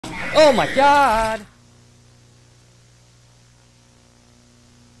Oh my god!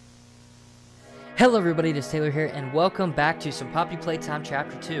 Hello everybody, it is Taylor here, and welcome back to some Poppy Playtime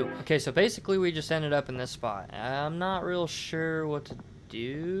Chapter 2. Okay, so basically we just ended up in this spot. I'm not real sure what to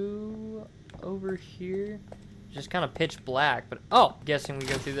do over here. Just kind of pitch black, but oh, guessing we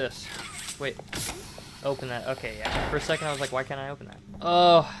go through this. Wait, open that. Okay, yeah. For a second I was like, why can't I open that?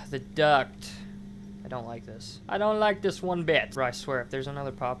 Oh, the duct. I don't like this. I don't like this one bit. Bro, I swear, if there's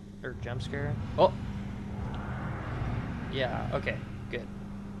another pop or jump scare. Oh. Yeah, okay, good.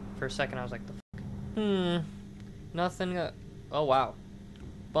 For a second I was like, the nothing. Oh wow,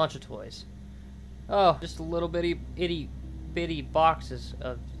 bunch of toys. Oh, just a little itty bitty boxes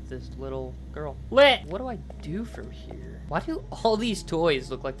of this little girl. Lit. What do I do from here? Why do all these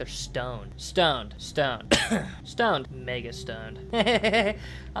toys look like they're stoned? Stoned. Stoned. Mega stoned.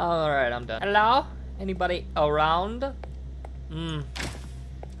 All right, I'm done. Hello? Anybody around? Huggy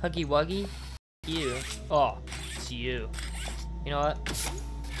wuggy. You. Oh, it's you. You know what?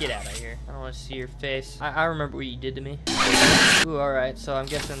 Get out of here. I don't want to see your face. I remember what you did to me. Ooh, alright, so I'm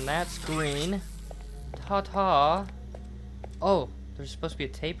guessing that's green. Ta-ta. Oh, there's supposed to be a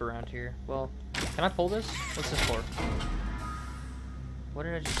tape around here. Well, can I pull this? What's this for? What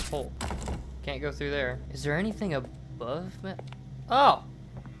did I just pull? Can't go through there. Is there anything above me? Oh!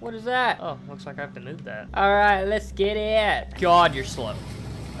 What is that? Oh, looks like I have to move that. Alright, let's get it. God, you're slow.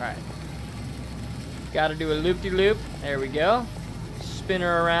 Alright. Gotta do a loop-de-loop. There we go. Spin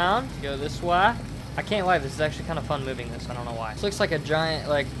her around, go this way. I can't lie, this is actually kind of fun moving this. I don't know why. This looks like a giant,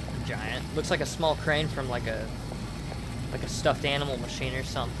 looks like a small crane from like a stuffed animal machine or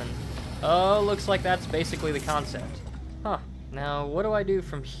something. Oh, looks like that's basically the concept. Huh. Now, what do I do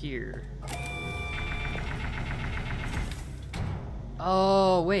from here?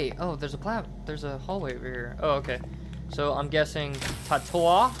 Oh, wait. Oh, there's a hallway over here. Oh, okay. So I'm guessing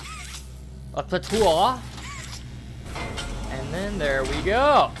patois. A patois. And then there we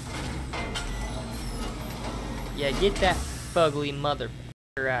go. Yeah, get that fugly mother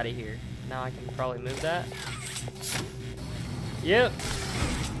out of here. Now I can probably move that. Yep.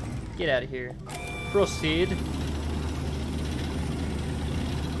 Get out of here. Proceed.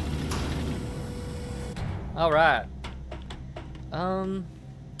 All right.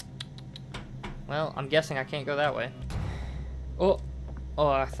 Well, I'm guessing I can't go that way. Oh,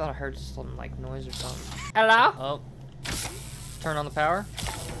 I thought I heard some like noise or something. Hello? Oh. Turn on the power.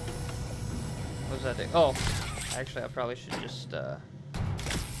 What does that do? Oh, actually, I probably should just, oh,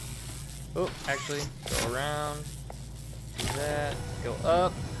 actually, go around, do that, go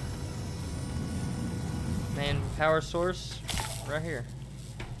up. Main power source, right here.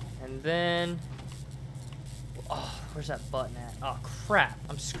 And then, oh, where's that button at? Oh, crap,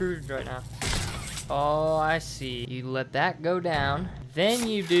 I'm screwed right now. Oh, I see. You let that go down. Then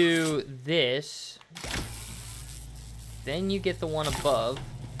you do this. Then you get the one above.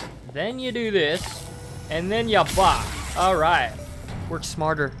 Then you do this. And then you bop. Alright. Work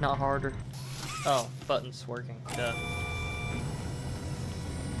smarter, not harder. Oh, button's working. Duh.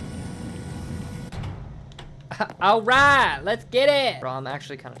 Alright, let's get it! Bro, I'm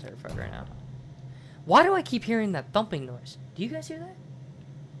actually kind of terrified right now. Why do I keep hearing that thumping noise? Do you guys hear that?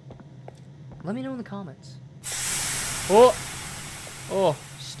 Let me know in the comments. Oh! Oh,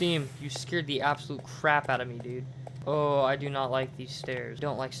 Steam, you scared the absolute crap out of me, dude. Oh, I do not like these stairs.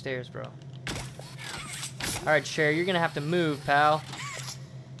 Don't like stairs, bro. Alright, Cher, you're gonna have to move, pal.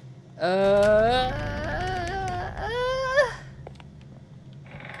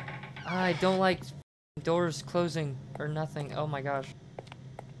 I don't like doors closing or nothing. Oh my gosh.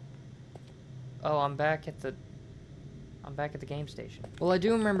 Oh, I'm back at the game station. Well, I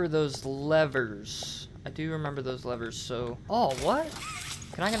do remember those levers. So, oh, what?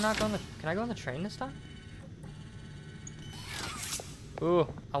 Can I go on the train this time? Ooh,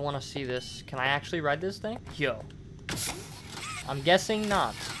 I want to see this. Can I actually ride this thing? Yo. I'm guessing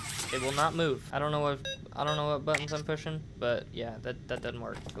not. It will not move. I don't know what buttons I'm pushing, but yeah, that doesn't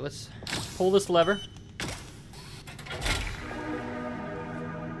work. Let's pull this lever.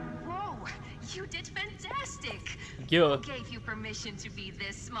 Whoa, you did fantastic. Yo. Who gave you permission to be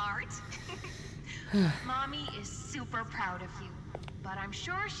this smart? Mommy is super proud of you, but I'm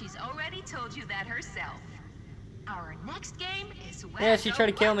sure she's already told you that herself. Our next game is yeah, she tried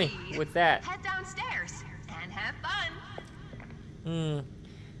to kill me with that. Head downstairs and have fun.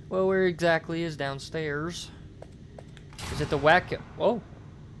 Well, where exactly is downstairs? Is it the whack? Oh,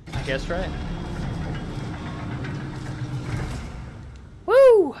 I guess right.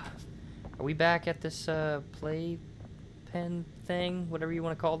 Woo! Are we back at this playpen thing? Whatever you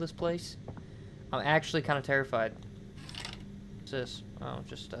want to call this place? I'm actually kind of terrified. What's this? Oh,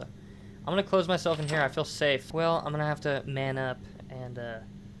 just, I'm gonna close myself in here. I feel safe. Well, I'm gonna have to man up and,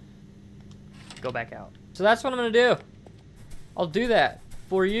 go back out. So that's what I'm gonna do. I'll do that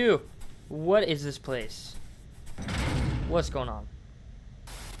for you. What is this place? What's going on?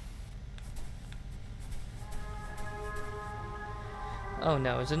 Oh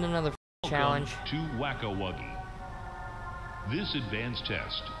no, is it another challenge? Welcome to Whack-A-Wuggy. This advanced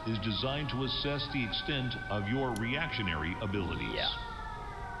test is designed to assess the extent of your reactionary abilities. Yeah.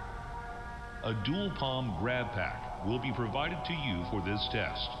 A dual palm grab pack will be provided to you for this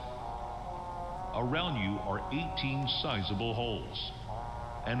test. Around you are 18 sizable holes.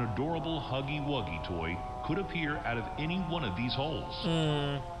 An adorable Huggy Wuggy toy could appear out of any one of these holes.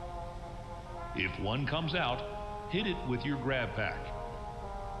 If one comes out, hit it with your grab pack.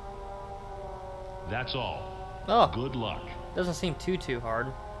 That's all. Oh. Good luck. Doesn't seem too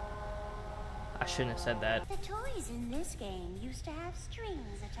hard. I shouldn't have said that. The toys in this game used to have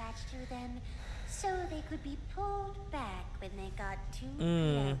strings attached to them, so they could be pulled back when they got too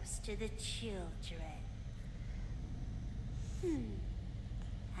close to the children.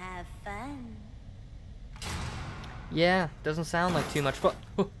 Have fun. Yeah, doesn't sound like too much fun.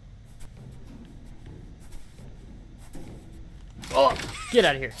 Oh, get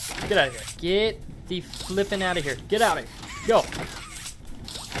out of here. Get out of here. Get the flipping out of here. Get out of here. Go.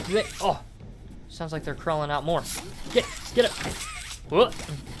 Oh, sounds like they're crawling out more. Get it. Whoa.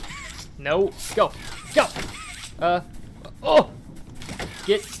 No, go. Oh.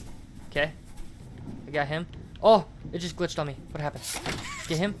 Okay. I got him. Oh, it just glitched on me. What happened?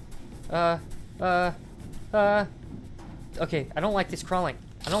 Get him. Okay, I don't like this crawling.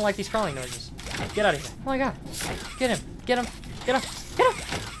 I don't like these crawling noises. Get out of here. Oh my god. Get him.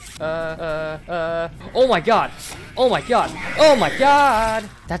 Oh my god. Oh my god.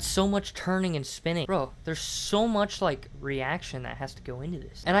 That's so much turning and spinning. Bro, there's so much like reaction that has to go into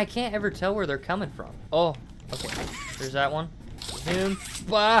this. And I can't ever tell where they're coming from. Oh, okay. There's that one. Him.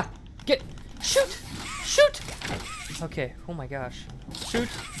 Bah. Shoot. Okay, oh my gosh. Shoot.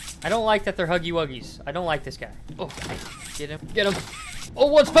 I don't like that they're Huggy Wuggies. I don't like this guy. Oh, get him. Oh,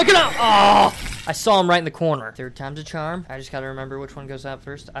 one's picking up. Oh, I saw him right in the corner. Third time's a charm. I just gotta remember which one goes out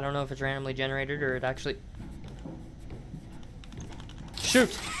first. I don't know if it's randomly generated or it actually...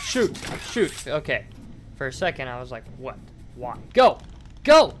 Shoot. Okay. For a second, I was like, what? Why? Go.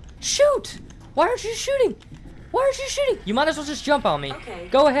 Shoot. Why aren't you shooting? You might as well just jump on me. Okay.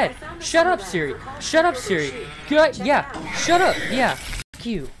 Go ahead. Shut up, Siri. Good. Yeah. Shut up. Yeah. Fuck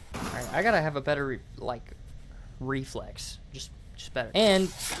you. All right. I gotta have a better reflex. Just better. And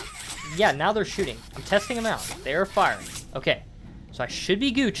yeah, now they're shooting. I'm testing them out. They are firing. Okay. So I should be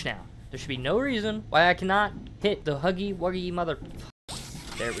gooch now. There should be no reason why I cannot hit the Huggy Wuggy mother.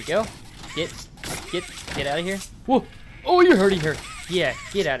 There we go. Get out of here. Whoa. Oh, you're hurting her. Yeah.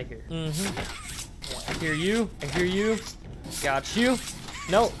 Get out of here. I hear you. Got you.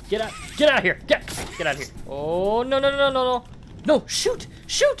 No, get out of here. Get out of here. Oh, no. No, shoot.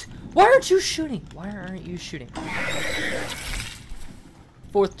 Why aren't you shooting?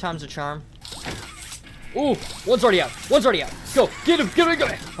 Fourth time's a charm. Ooh, one's already out. Go, get him.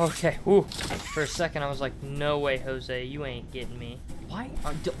 Okay, ooh. For a second, I was like, no way, Jose, you ain't getting me. Why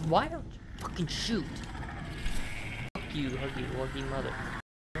don't you fucking shoot? Fuck you, Huggy Wuggy mother.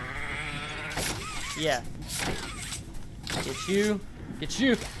 Yeah. Get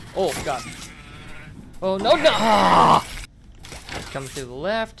you. Oh, God. Oh, no. Ah! Coming through the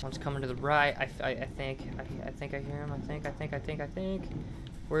left. One's coming to the right. I think I hear him. I think.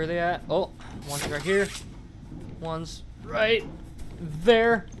 Where are they at? Oh, one's right here. One's right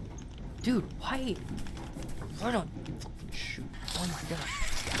there. Dude, why don't you fucking shoot? Oh, my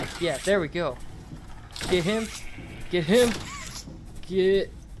gosh. Yeah, there we go. Get him.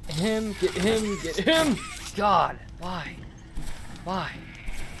 God, why?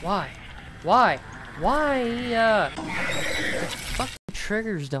 Fucking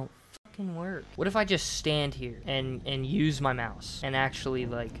triggers don't fucking work. What if I just stand here and use my mouse and actually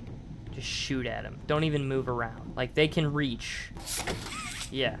like just shoot at them? Don't even move around. Like they can reach.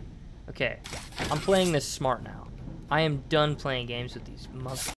 Yeah. Okay. I'm playing this smart now. I am done playing games with these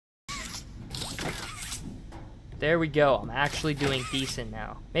motherfuckers. There we go. I'm actually doing decent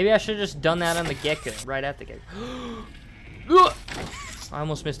now. Maybe I should have just done that on the get-go. Right at the get-go. I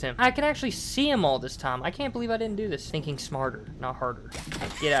almost missed him. I can actually see him all this time. I can't believe I didn't do this. Thinking smarter, not harder.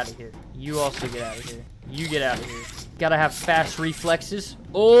 Get out of here. You also get out of here. You get out of here. Gotta have fast reflexes.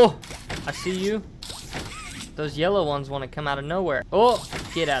 Oh, I see you. Those yellow ones want to come out of nowhere. Oh,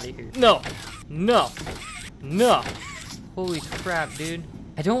 get out of here. No. Holy crap, dude.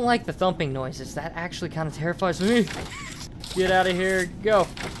 I don't like the thumping noises. That actually kind of terrifies me. Get out of here. Go.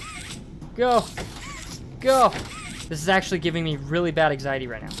 Go. Go. This is actually giving me really bad anxiety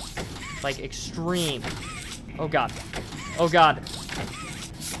right now. Like, extreme. Oh, God. Oh, God.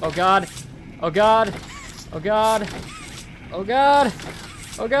 Oh, God. Oh, God. Oh, God. Oh, God.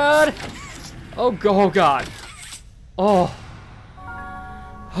 Oh, God. Oh, God. Oh.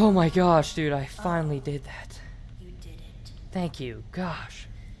 Oh, my gosh, dude. I finally did that. You did it. Thank you. Gosh.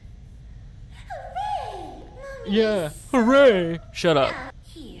 Hooray! Mommy Yeah. is Hooray. Shut up.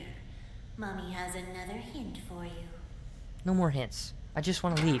 Here, Mommy has another hint for you. No more hints. I just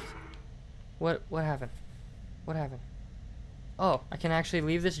want to leave. What happened? What happened? Oh, I can actually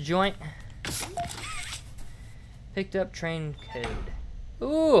leave this joint. Picked up train code.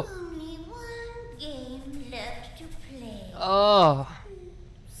 Ooh. Only one game left to play. Oh.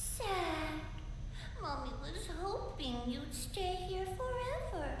 Sad. Mommy was hoping you'd stay here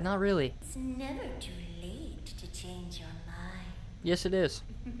forever. Not really. It's never too late to change your mind. Yes, it is.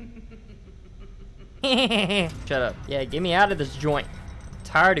 Shut up. Yeah, get me out of this joint.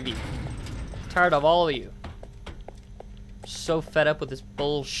 Tired of you. Tired of all of you. So fed up with this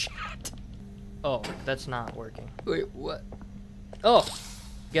bullshit. Oh, that's not working. Wait, what? Oh,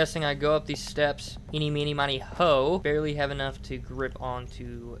 guessing I go up these steps. Eeny, meeny, miny, ho. Barely have enough to grip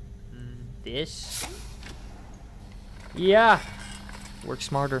onto this. Yeah. Work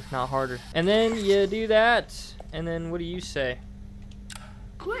smarter, not harder. And then you do that. And then what do you say?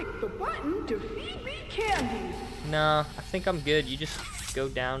 Click the button to feed me candy. Nah, I think I'm good. You just go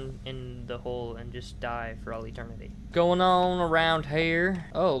down in the hole and just die for all eternity. Going on around here.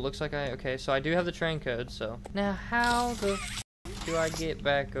 Oh, looks like okay, so I do have the train code, so. Now, how the do I get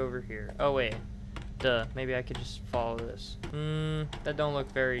back over here? Oh, wait. Duh, maybe I could just follow this. That don't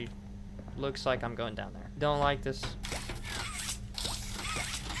look very, looks like I'm going down there. Don't like this.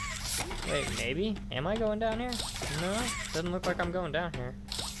 Wait, maybe? Am I going down here? No, doesn't look like I'm going down here.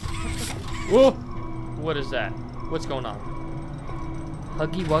 Whoa! What is that? What's going on?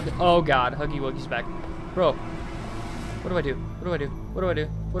 Huggy Wuggy. Oh God, Huggy Wuggy's back. Bro, what do I do? What do I do? What do I do?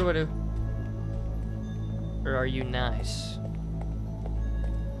 What do I do? Or are you nice?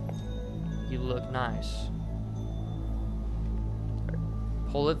 You look nice.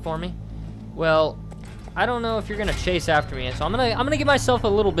 Pull it for me. Well, I don't know if you're gonna chase after me, so I'm gonna give myself a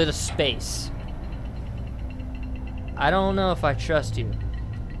little bit of space. I don't know if I trust you.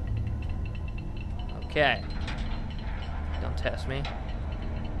 Okay. Don't test me.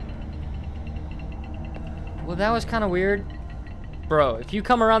 Well, that was kind of weird. Bro, if you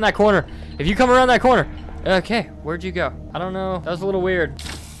come around that corner, okay, where'd you go? I don't know. That was a little weird.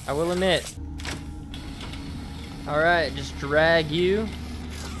 I will admit. All right, just drag you.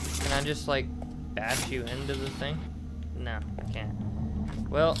 Can I just like bash you into the thing? No, I can't.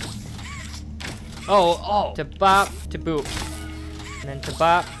 Well. Oh, to bop, to boop. And then to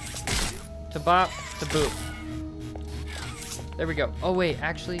bop, to boop. There we go. Oh wait,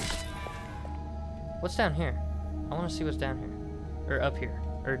 actually, what's down here? I want to see what's down here. Or up here.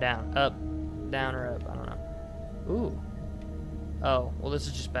 Or down. Up, down, or up. I don't know. Ooh. Oh, well this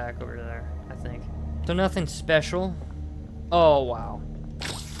is just back over there, I think. So nothing special. Oh, wow.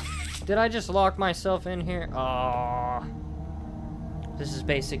 Did I just lock myself in here? Oh. This is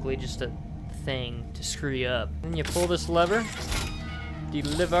basically just a thing to screw you up. Then you pull this lever.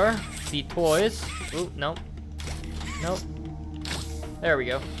 Deliver the toys. Ooh, nope. Nope. There we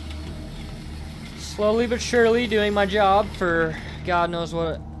go. Slowly but surely doing my job for God knows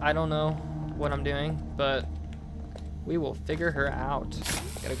what. I don't know what I'm doing, but we will figure her out.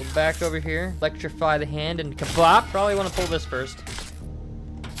 Gotta go back over here, electrify the hand, and kabop. Probably want to pull this first.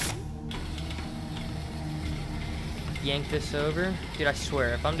 Yank this over. Dude, I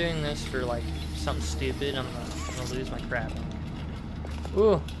swear, if I'm doing this for like something stupid, I'm gonna lose my crap.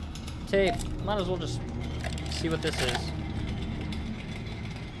 Ooh, tape. Might as well just see what this is.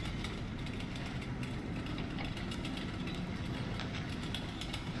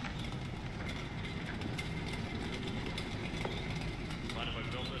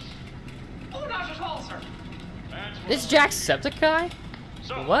 This Jacksepticeye?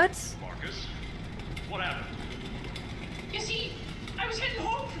 So, What? Marcus, what happened? You see, I was heading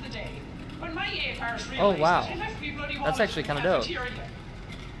home for the day when my AFRs realized Oh, wow. that I left me bloody That's wallet actually in kinda the dope. cafeteria.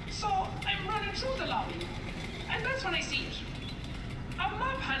 So I'm running through the lobby, and that's when I see it. A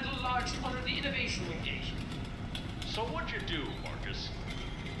mob handle lodged under the innovation wing gate. So what'd you do, Marcus?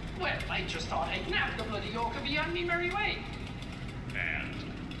 Well, I just thought I'd nab the bloody yoke and be on me merry way. And?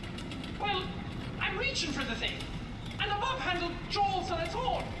 Well, I'm reaching for the thing, and the mob handle jolts on its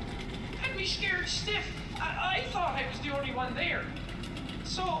own. Had me scared stiff. I thought I was the only one there.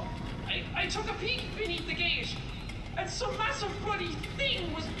 So I took a peek beneath the gate, and some massive bloody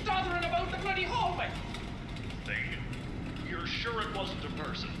thing was doddering about the bloody hallway. Thing? You're sure it wasn't a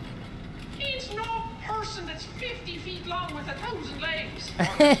person? It's no person that's 50 feet long with 1,000 legs.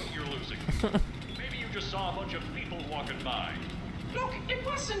 Marcus, you're losing. Maybe you just saw a bunch of people walking by. Look, it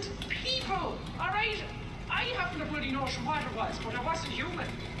wasn't people, alright? I happen to bloody notion what it was, but it wasn't human.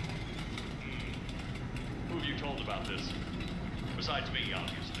 Who have you told about this? Besides me,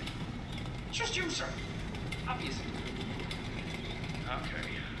 obviously. Just you, sir. Obviously. Okay.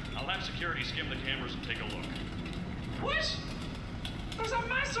 I'll have security skim the cameras and take a look. What? There's a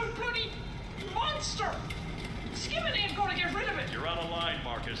massive bloody monster! Skimming ain't gonna get rid of it! You're out of line,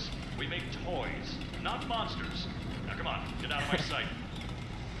 Marcus. We make toys, not monsters. Now come on, get out of my sight.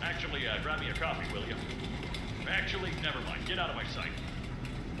 Actually, grab me a coffee, will you? Actually, never mind. Get out of my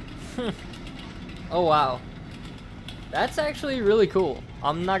sight. Oh wow, that's actually really cool.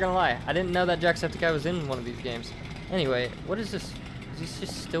 I'm not gonna lie, I didn't know that Jacksepticeye was in one of these games. Anyway, what is this? Is this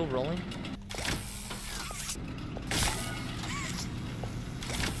just still rolling?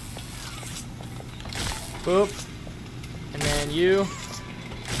 Boop. And then you.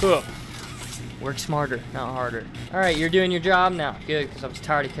 Boop. Work smarter, not harder. Alright, you're doing your job now. Good, because I was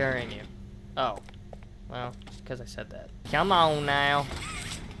tired of carrying you. Oh. Well, just because I said that. Come on now.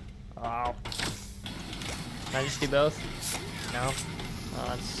 Oh. Can I just do both? No? Oh,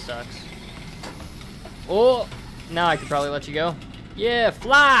 that sucks. Oh! Now I could probably let you go. Yeah,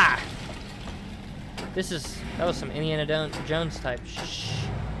 fly! That was some Indiana Jones type shh.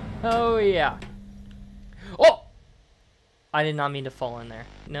 Oh, yeah. Oh! I did not mean to fall in there.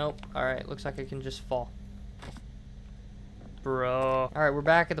 Nope. Alright, looks like I can just fall. Bro. Alright, we're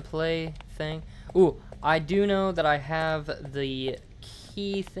back at the play thing. Ooh, I do know that I have the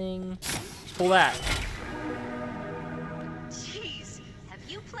key thing. Let's pull that. Jeez, have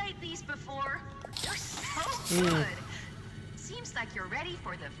you played these before? They're so good. Seems like you're ready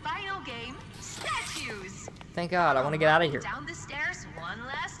for the final game, statues. Thank God, I want to get out of here. Down the stairs one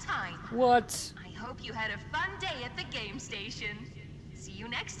last time. What? I hope you had a fun day at the game station. See you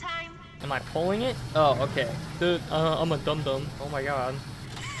next time. Am I pulling it? Oh, okay. Dude, I'm a dum-dum. Oh my God.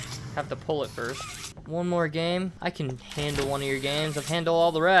 Have to pull it first. One more game. I can handle one of your games. I've handled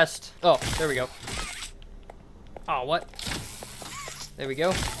all the rest. Oh, there we go. Oh, what? There we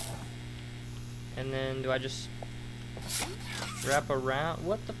go. And then do I just wrap around?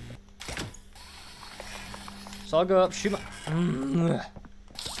 What the? So I'll go up, shoot my...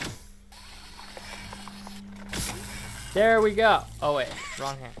 There we go. Oh wait,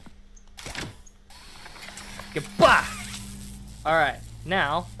 wrong hand. Goodbye. All right,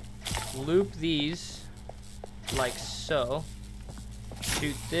 now loop these like so.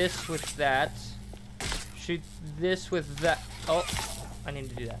 Shoot this with that. Shoot this with that. Oh, I need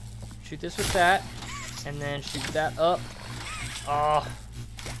to do that. Shoot this with that, and then shoot that up. Oh,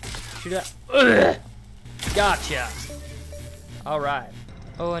 shoot that. Ugh. Gotcha. All right.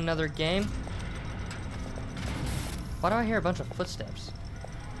 Oh, another game. Why do I hear a bunch of footsteps?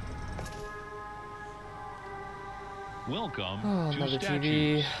 Welcome to Another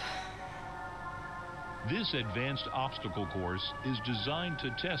Statues. TV. This advanced obstacle course is designed to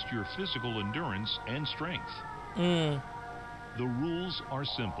test your physical endurance and strength. The rules are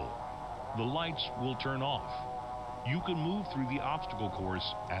simple. The lights will turn off. You can move through the obstacle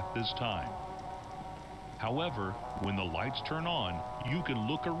course at this time. However, when the lights turn on, you can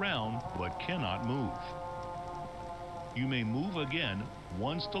look around but cannot move. You may move again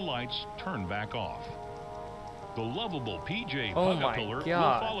once the lights turn back off. The lovable PJ Oh my Pugapillar will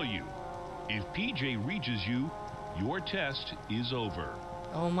God. follow you. If PJ reaches you, your test is over.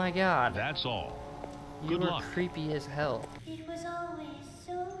 Oh my God. That's all. You Good were luck. creepy as hell. It was always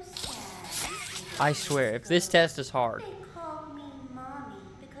so sad. I swear, if this test is hard. They called me Mommy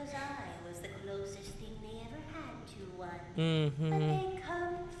because I was the closest thing they ever had to one. But they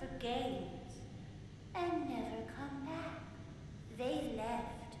come for games and never come back. They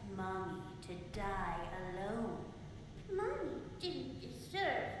left Mommy to die alone. Mommy didn't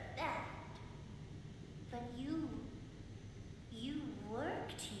deserve that. But you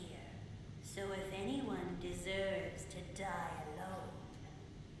worked here. So if anyone deserves to die alone,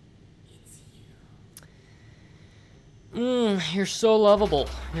 it's you. You're so lovable.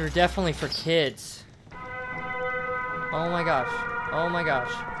 You're definitely for kids. Oh my gosh. Oh my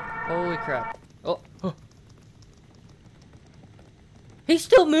gosh. Holy crap. Oh. Oh. He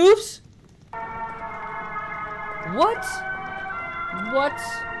still moves? What? What?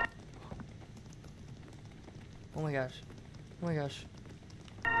 Oh my gosh. Oh my gosh.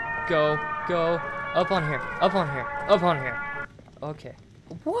 Go, go. Up on here. Up on here. Up on here. Okay.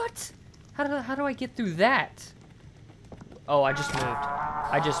 What? How do I get through that? Oh, I just moved.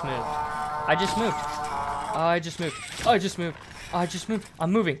 I just moved. I just moved. I just moved. I just moved. I just moved.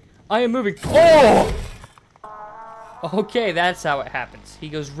 I'm moving. I am moving. Oh! Okay, that's how it happens. He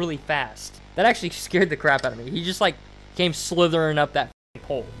goes really fast. That actually scared the crap out of me. He just like came slithering up that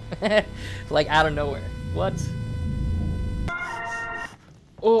hole. Like out of nowhere. What?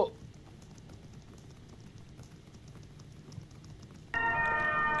 Oh.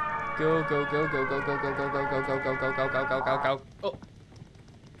 Go, go, go, go, go, go, go, go, go, go, go, go, go, go, go, go, go, go. Oh.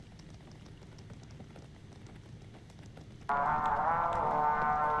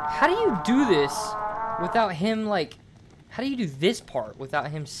 How do you do this without him, like... How do you do this part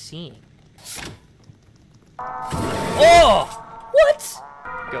without him seeing? Oh! What?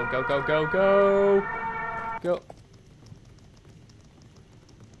 Go, go, go, go, go. Go.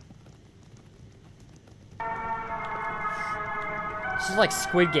 This is like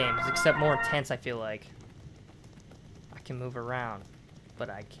Squid Games, except more intense, I feel like. I can move around,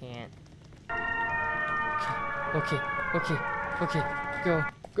 but I can't. Okay, okay, okay, okay. Go,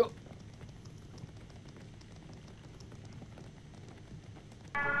 go.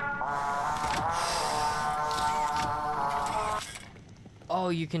 Oh,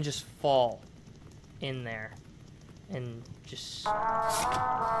 you can just fall in there and just...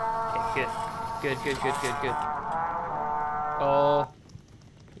 Okay, good. Good, good, good, good, good. Oh.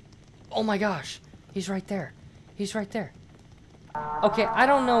 Oh my gosh. He's right there. He's right there. Okay, I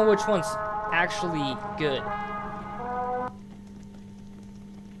don't know which one's actually good.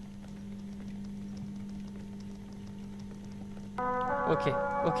 Okay,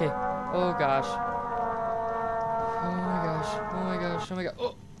 okay. Oh gosh. Oh my gosh. Oh my gosh. Oh my god.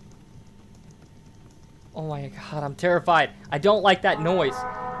 Oh. Oh my god, I'm terrified. I don't like that noise.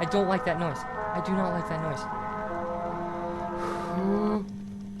 I don't like that noise. I do not like that noise.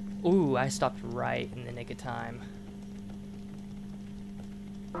 Ooh, I stopped right in the nick of time.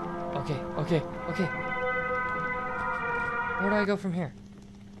 Okay, okay, okay. Where do I go from here?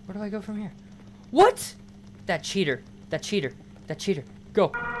 Where do I go from here? What? That cheater. That cheater. That cheater.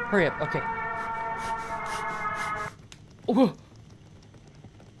 Go. Hurry up. Okay. Ooh.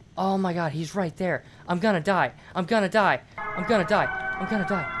 Oh my god, he's right there. I'm gonna die. I'm gonna die. I'm gonna die. I'm gonna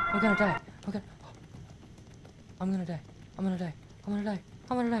die. I'm gonna die. I'm gonna... I'm gonna die. I'm gonna die. I'm gonna die.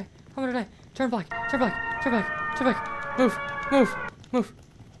 I'm gonna die. I'm gonna die. Turn back. Turn back. Turn back. Turn back. Move. Move. Move.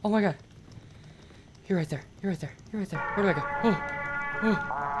 Oh my god. You're right there. You're right there. You're right there. Where do I go? Oh. Oh.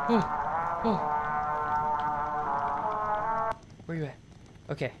 Oh. Oh. Where are you at?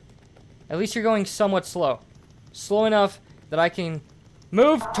 Okay. At least you're going somewhat slow. Slow enough that I can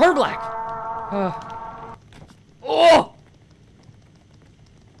move. Turn black. Oh!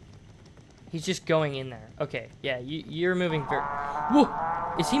 He's just going in there. Okay. Yeah, you're moving very... Whoa!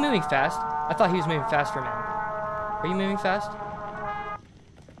 Is he moving fast? I thought he was moving fast for a minute. Are you moving fast?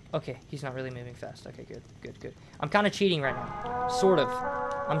 Okay, he's not really moving fast. Okay, good, good, good. I'm kind of cheating right now. Sort of.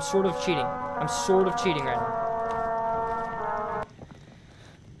 I'm sort of cheating. I'm sort of cheating right now.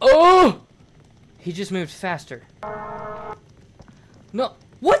 Oh! He just moved faster. No.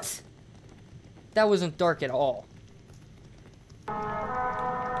 What? That wasn't dark at all.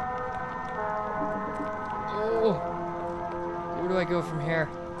 Oh. Where do I go from here?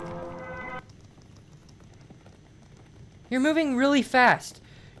 You're moving really fast.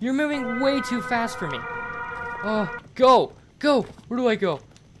 You're moving way too fast for me. Oh, go. Go. Where do I go?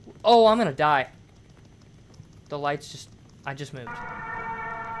 Oh, I'm gonna die. The lights just... I just moved.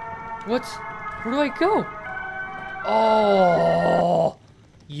 What? Where do I go? Oh,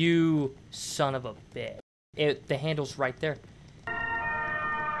 you son of a bitch. The handle's right there.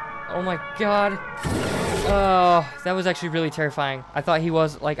 Oh my god. Oh, that was actually really terrifying. I thought he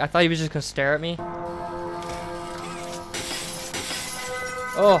was, like, I thought he was just gonna stare at me.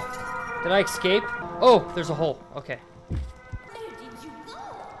 Oh, did I escape? Oh, there's a hole. Okay. Where did you go?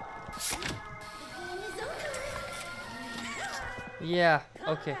 The game is over. Yeah,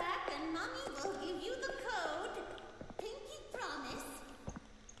 Come okay. back and Mommy will give you the code. Pinky promise.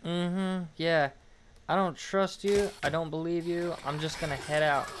 Mm-hmm, yeah. I don't trust you. I don't believe you. I'm just gonna head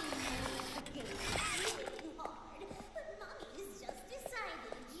out. The game is really hard, but Mommy is just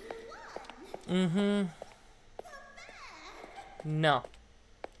decided you won. Mm-hmm. Come back. No.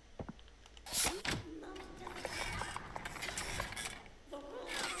 The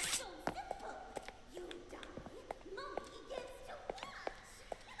rules are so simple. You die, Mommy gets to watch.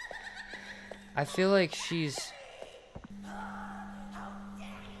 I feel like she's... How dare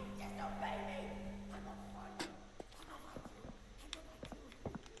you disobey me?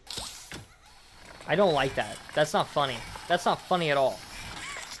 I don't like that. That's not funny. That's not funny at all.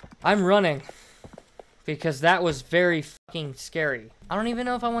 I'm running. Because that was very fucking scary. I don't even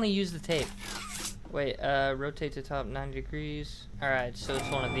know if I want to use the tape. Wait, rotate to top 90 degrees. Alright, so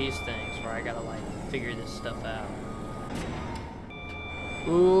it's one of these things where I gotta, like, figure this stuff out.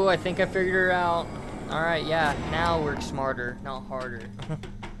 Ooh, I think I figured her out. Alright, yeah, now work smarter, not harder.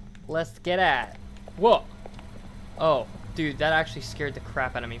 Let's get at it. Whoa! Oh, dude, that actually scared the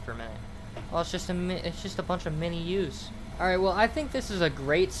crap out of me for a minute. Well, it's just a bunch of mini U's. Alright, well, I think this is a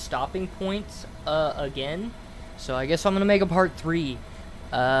great stopping point, again. So I guess I'm gonna make a part 3.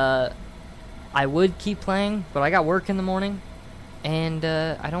 I would keep playing, but I got work in the morning. And,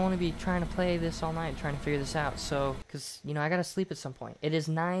 I don't want to be trying to play this all night, trying to figure this out. So, because, you know, I gotta sleep at some point. It is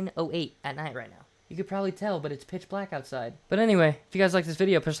 9:08 at night right now. You could probably tell, but it's pitch black outside. But anyway, if you guys like this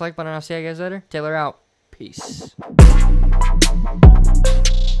video, push the like button, and I'll see you guys later. Taylor out. Peace.